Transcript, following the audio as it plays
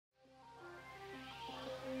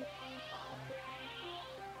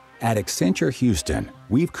At Accenture Houston,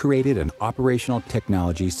 we've created an Operational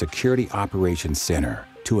Technology Security Operations Center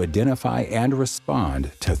to identify and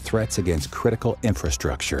respond to threats against critical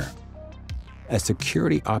infrastructure. A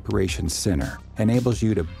Security Operations Center enables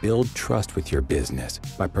you to build trust with your business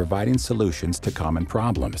by providing solutions to common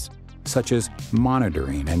problems, such as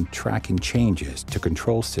monitoring and tracking changes to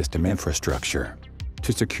control system infrastructure,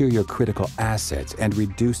 to secure your critical assets and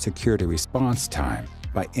reduce security response time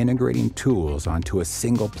by integrating tools onto a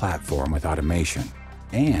single platform with automation,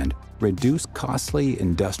 and reduce costly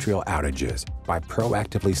industrial outages by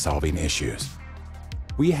proactively solving issues.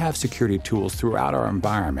 We have security tools throughout our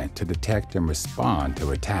environment to detect and respond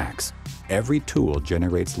to attacks. Every tool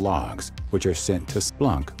generates logs, which are sent to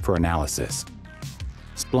Splunk for analysis.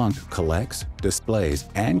 Splunk collects, displays,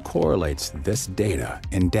 and correlates this data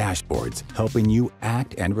in dashboards, helping you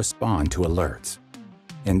act and respond to alerts.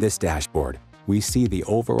 In this dashboard, we see the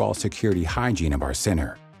overall security hygiene of our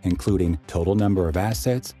center, including total number of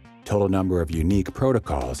assets, total number of unique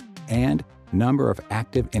protocols, and number of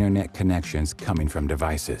active internet connections coming from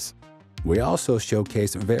devices. We also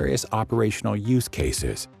showcase various operational use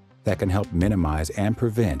cases that can help minimize and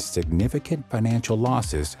prevent significant financial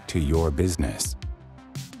losses to your business.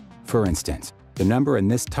 For instance, the number in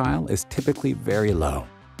this tile is typically very low.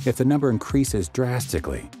 If the number increases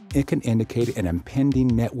drastically, it can indicate an impending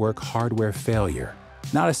network hardware failure,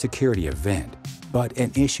 not a security event, but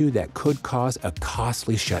an issue that could cause a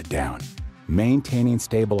costly shutdown. Maintaining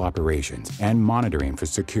stable operations and monitoring for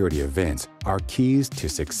security events are keys to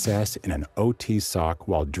success in an OT SOC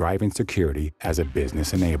while driving security as a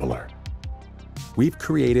business enabler. We've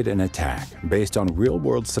created an attack based on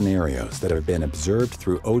real-world scenarios that have been observed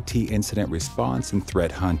through OT incident response and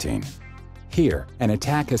threat hunting. Here, an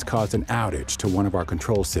attack has caused an outage to one of our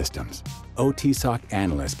control systems. OT SOC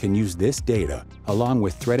analysts can use this data along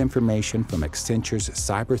with threat information from Accenture's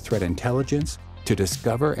cyber threat intelligence to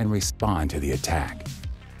discover and respond to the attack.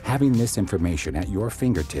 Having this information at your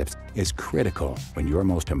fingertips is critical when your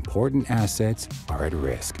most important assets are at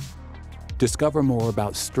risk. Discover more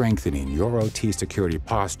about strengthening your OT security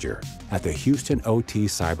posture at the Houston OT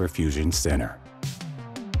Cyber Fusion Center.